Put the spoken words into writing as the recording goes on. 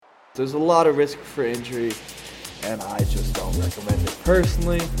There's a lot of risk for injury, and I just don't recommend it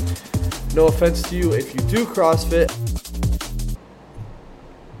personally. No offense to you if you do CrossFit.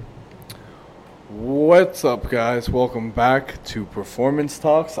 What's up, guys? Welcome back to Performance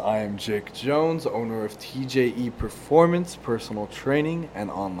Talks. I am Jake Jones, owner of TJE Performance, personal training and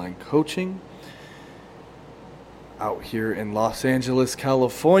online coaching, out here in Los Angeles,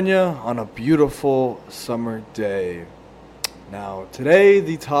 California, on a beautiful summer day. Now, today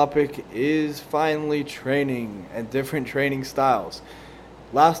the topic is finally training and different training styles.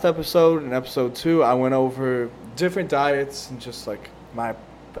 Last episode, in episode 2, I went over different diets and just like my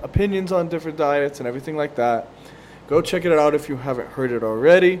opinions on different diets and everything like that. Go check it out if you haven't heard it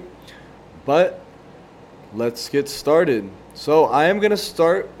already. But let's get started. So I am going to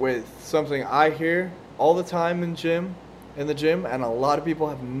start with something I hear all the time in the gym, and a lot of people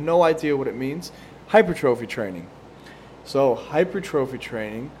have no idea what it means: hypertrophy training. So hypertrophy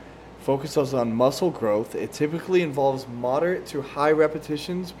training focuses on muscle growth. It typically involves moderate to high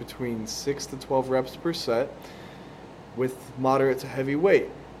repetitions between 6 to 12 reps per set with moderate to heavy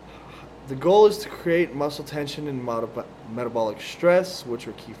weight. The goal is to create muscle tension and metabolic stress, which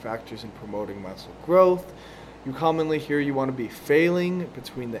are key factors in promoting muscle growth. You commonly hear you want to be failing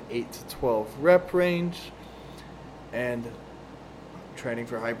between the 8 to 12 rep range, and training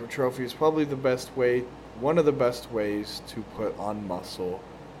for hypertrophy is probably one of the best ways to put on muscle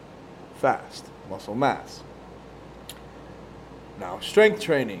fast, muscle mass. Now, strength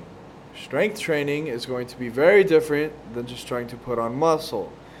training. Strength training is going to be very different than just trying to put on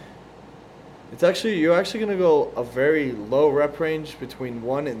muscle. You're actually going to go a very low rep range between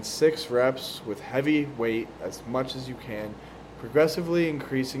 1 and 6 reps with heavy weight as much as you can, progressively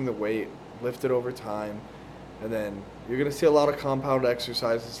increasing the weight lifted over time. And then you're going to see a lot of compound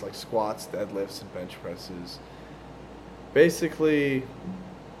exercises like squats, deadlifts, and bench presses. Basically,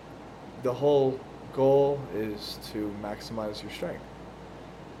 the whole goal is to maximize your strength.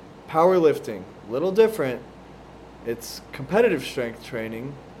 Powerlifting, a little different. It's competitive strength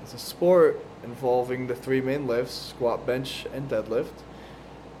training. It's a sport involving the 3 main lifts: squat, bench, and deadlift.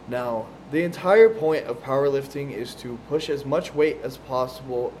 Now, the entire point of powerlifting is to push as much weight as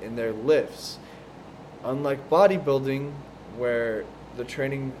possible in their lifts. Unlike bodybuilding, where the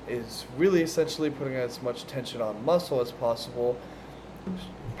training is really essentially putting as much tension on muscle as possible,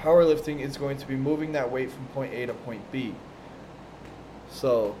 powerlifting is going to be moving that weight from point A to point B.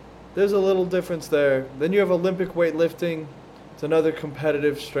 So there's a little difference there. Then you have Olympic weightlifting. It's another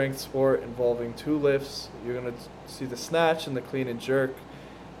competitive strength sport involving 2 lifts. You're going to see the snatch and the clean and jerk.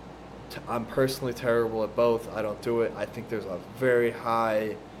 I'm personally terrible at both. I don't do it. I think there's a very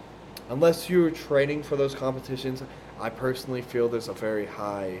high, unless you're training for those competitions, I personally feel there's a very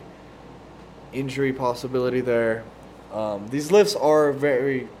high injury possibility there. These lifts are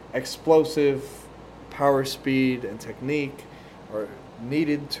very explosive. Power, speed, and technique are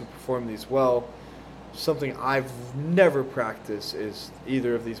needed to perform these well. Something I've never practiced is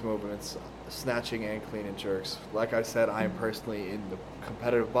either of these movements, snatching and clean and jerks. Like I said, I am personally in the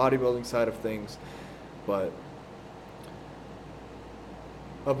competitive bodybuilding side of things, but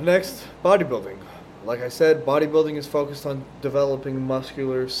up next, bodybuilding. Like I said, bodybuilding is focused on developing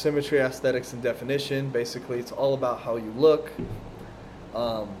muscular symmetry, aesthetics, and definition. Basically, it's all about how you look.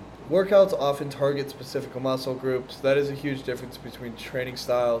 Workouts often target specific muscle groups. That is a huge difference between training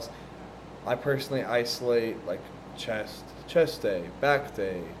styles. I personally isolate like chest day, back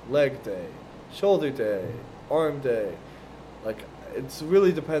day, leg day, shoulder day, arm day. Like, it's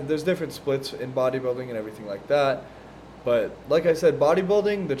really depends. There's different splits in bodybuilding and everything like that. But like I said,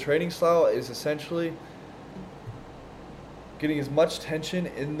 bodybuilding, the training style is essentially getting as much tension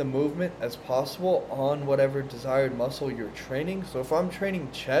in the movement as possible on whatever desired muscle you're training. So if I'm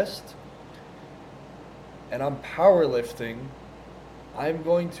training chest and I'm powerlifting, I'm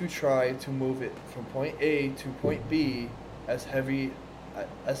going to try to move it from point A to point B as heavy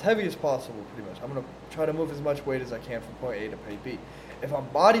as possible, pretty much. I'm going to try to move as much weight as I can from point A to point B. If I'm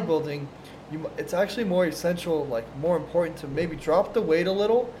bodybuilding, it's actually more essential, more important to maybe drop the weight a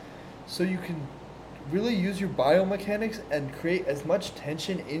little so you can really use your biomechanics and create as much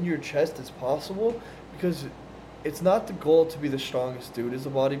tension in your chest as possible, because it's not the goal to be the strongest dude as a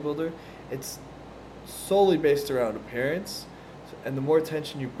bodybuilder. It's solely based around appearance, and the more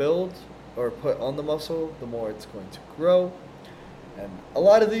tension you build or put on the muscle, the more it's going to grow. And a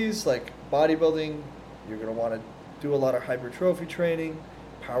lot of these, like bodybuilding, you're going to want to do a lot of hypertrophy training.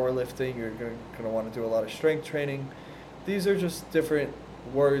 Powerlifting, you're going to want to do a lot of strength training. These are just different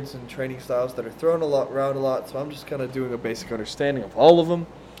words and training styles that are thrown around a lot, so I'm just kind of doing a basic understanding of all of them.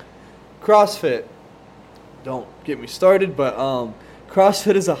 CrossFit, don't get me started, but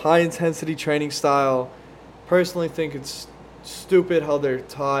CrossFit is a high-intensity training style. Personally think it's stupid how they're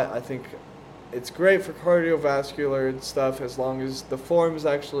taught. I think it's great for cardiovascular and stuff as long as the form is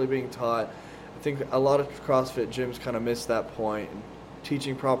actually being taught. I think a lot of CrossFit gyms kind of miss that point in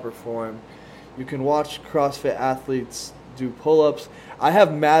teaching proper form. You can watch CrossFit athletes do pull-ups. I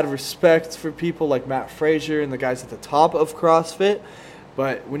have mad respect for people like Matt Frazier and the guys at the top of CrossFit,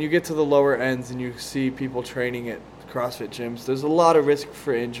 but when you get to the lower ends and you see people training at CrossFit gyms, there's a lot of risk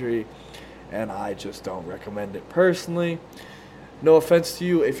for injury, and I just don't recommend it personally. No offense to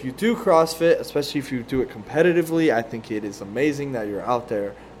you if you do CrossFit, especially if you do it competitively. I think it is amazing that you're out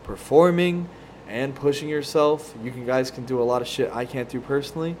there performing and pushing yourself. You guys can do a lot of shit I can't do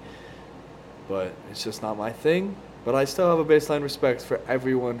personally, but it's just not my thing. But I still have a baseline respect for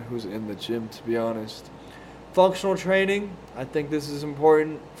everyone who's in the gym, to be honest. Functional training, I think this is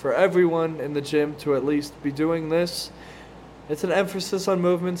important for everyone in the gym to at least be doing this. It's an emphasis on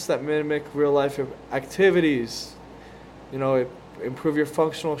movements that mimic real-life activities. Improve your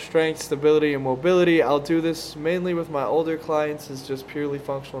functional strength, stability, and mobility. I'll do this mainly with my older clients. It's just purely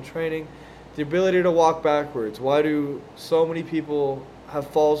functional training. The ability to walk backwards. Why do so many people have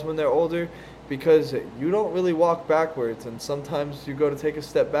falls when they're older? Because you don't really walk backwards, and sometimes you go to take a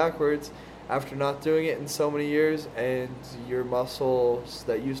step backwards after not doing it in so many years, and your muscles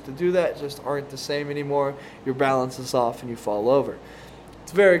that used to do that just aren't the same anymore. Your balance is off and you fall over.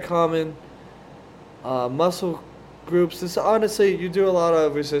 It's very common. Muscle groups, this honestly, you do a lot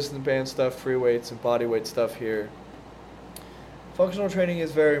of resistance band stuff, free weights, and body weight stuff here. Functional training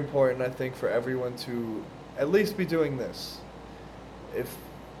is very important, I think, for everyone to at least be doing this. If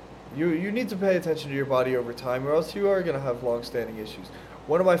you need to pay attention to your body over time, or else you are going to have long-standing issues.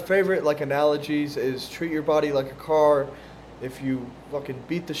 One of my favorite analogies is treat your body like a car. If you fucking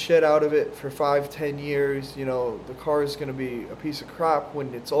beat the shit out of it for 5-10 years, the car is going to be a piece of crap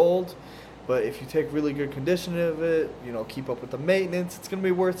when it's old. But if you take really good condition of it, keep up with the maintenance, it's going to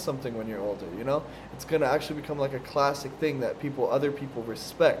be worth something when you're older, It's going to actually become like a classic thing that other people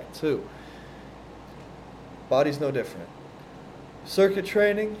respect too. Body's no different. Circuit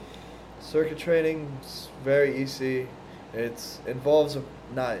training is very easy. It involves it's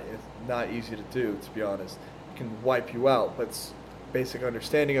not easy to do, to be honest. It can wipe you out, but basic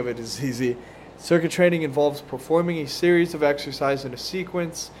understanding of it is easy. Circuit training involves performing a series of exercises in a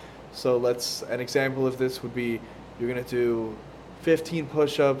sequence. So an example of this would be you're going to do 15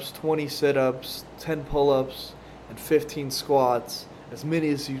 push-ups, 20 sit-ups, 10 pull-ups, and 15 squats, as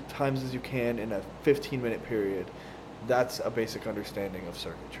many times as you can in a 15-minute period. That's a basic understanding of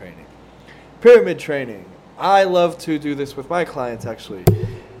circuit training. Pyramid training. I love to do this with my clients, actually.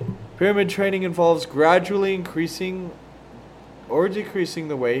 Pyramid training involves gradually increasing or decreasing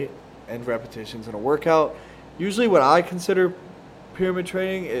the weight and repetitions in a workout. Usually what I consider pyramid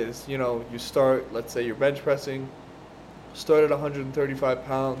training is, you start, let's say you're bench pressing, start at 135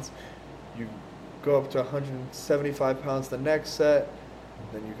 pounds, you go up to 175 pounds the next set,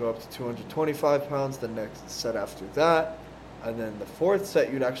 then you go up to 225 pounds the next set after that, and then the fourth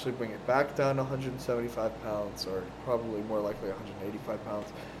set you'd actually bring it back down to 175 pounds, or probably more likely 185 pounds,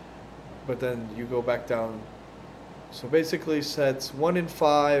 but then you go back down. So basically sets 1 and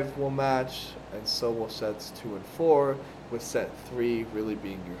 5 will match, and so will sets 2 and 4, with set 3 really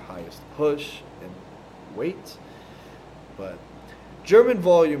being your highest push and weight. But German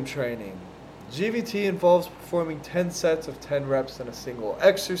volume training. GVT involves performing 10 sets of 10 reps in a single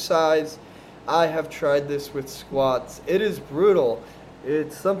exercise. I have tried this with squats. It is brutal.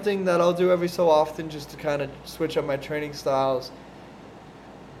 It's something that I'll do every so often just to kind of switch up my training styles.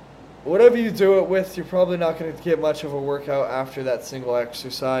 Whatever you do it with, you're probably not going to get much of a workout after that single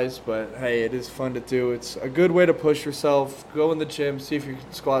exercise, but hey, it is fun to do. It's a good way to push yourself. Go in the gym, see if you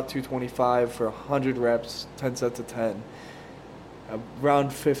can squat 225 for 100 reps, 10 sets of 10.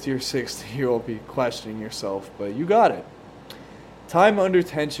 Around 50 or 60, you'll be questioning yourself, but you got it. Time under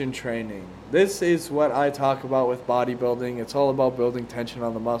tension training. This is what I talk about with bodybuilding. It's all about building tension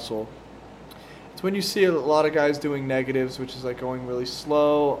on the muscle. It's when you see a lot of guys doing negatives, which is like going really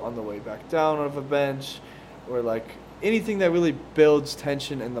slow on the way back down of a bench, or like anything that really builds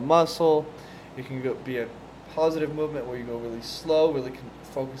tension in the muscle. It can be a positive movement where you go really slow, really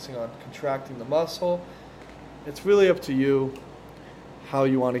focusing on contracting the muscle. It's really up to you how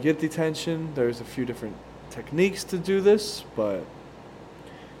you want to get the tension. There's a few different techniques to do this, but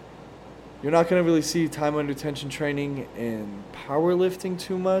you're not going to really see time under tension training in powerlifting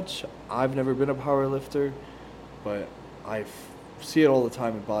too much. I've never been a powerlifter, but I see it all the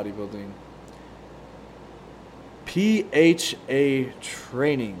time in bodybuilding. PHA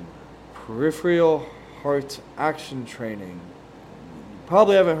training, peripheral heart action training.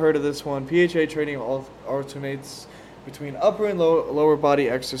 probably haven't heard of this one. PHA training alternates between upper and lower body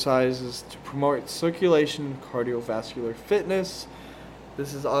exercises to promote circulation and cardiovascular fitness.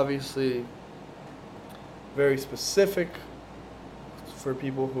 This is obviously very specific for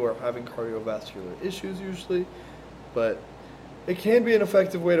people who are having cardiovascular issues usually, but it can be an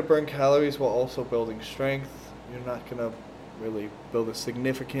effective way to burn calories while also building strength. You're not going to really build a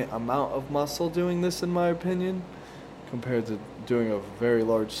significant amount of muscle doing this, in my opinion, compared to doing a very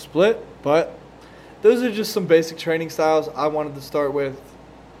large split, but those are just some basic training styles I wanted to start with.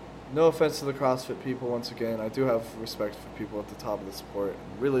 No offense to the CrossFit people, once again. I do have respect for people at the top of the sport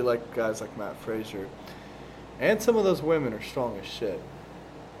and really like guys like Matt Frazier. And some of those women are strong as shit.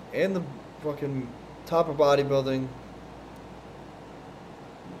 And the fucking top of bodybuilding,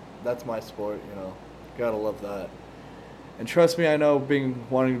 that's my sport, you know. Gotta love that. And trust me, I know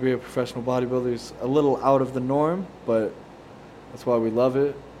wanting to be a professional bodybuilder is a little out of the norm, but that's why we love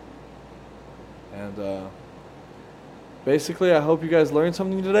it. And basically, I hope you guys learned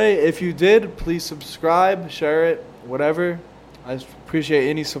something today. If you did, please subscribe, share it, whatever. I appreciate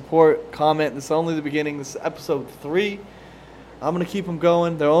any support, comment. This is only the beginning. This is episode 3. I'm going to keep them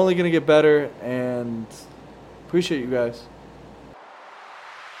going. They're only going to get better, and appreciate you guys.